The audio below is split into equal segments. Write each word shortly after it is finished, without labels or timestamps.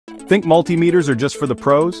Think multimeters are just for the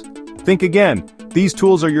pros? Think again. These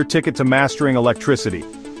tools are your ticket to mastering electricity.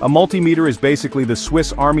 A multimeter is basically the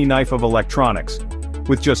Swiss Army knife of electronics.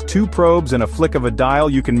 With just 2 probes and a flick of a dial,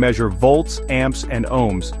 you can measure volts, amps, and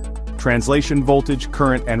ohms. Translation: voltage,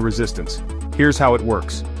 current, and resistance. Here's how it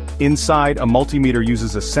works. Inside, a multimeter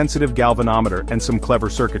uses a sensitive galvanometer and some clever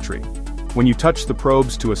circuitry. When you touch the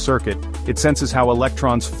probes to a circuit, it senses how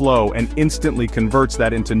electrons flow and instantly converts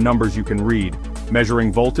that into numbers you can read.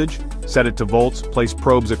 Measuring voltage, set it to volts, place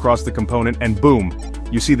probes across the component, and boom!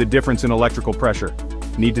 You see the difference in electrical pressure.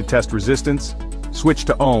 Need to test resistance? Switch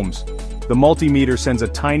to ohms. The multimeter sends a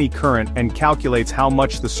tiny current and calculates how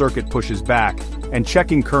much the circuit pushes back, and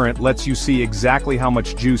checking current lets you see exactly how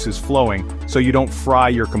much juice is flowing, so you don't fry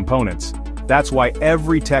your components. That's why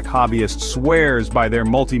every tech hobbyist swears by their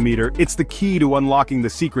multimeter. It's the key to unlocking the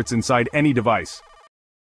secrets inside any device.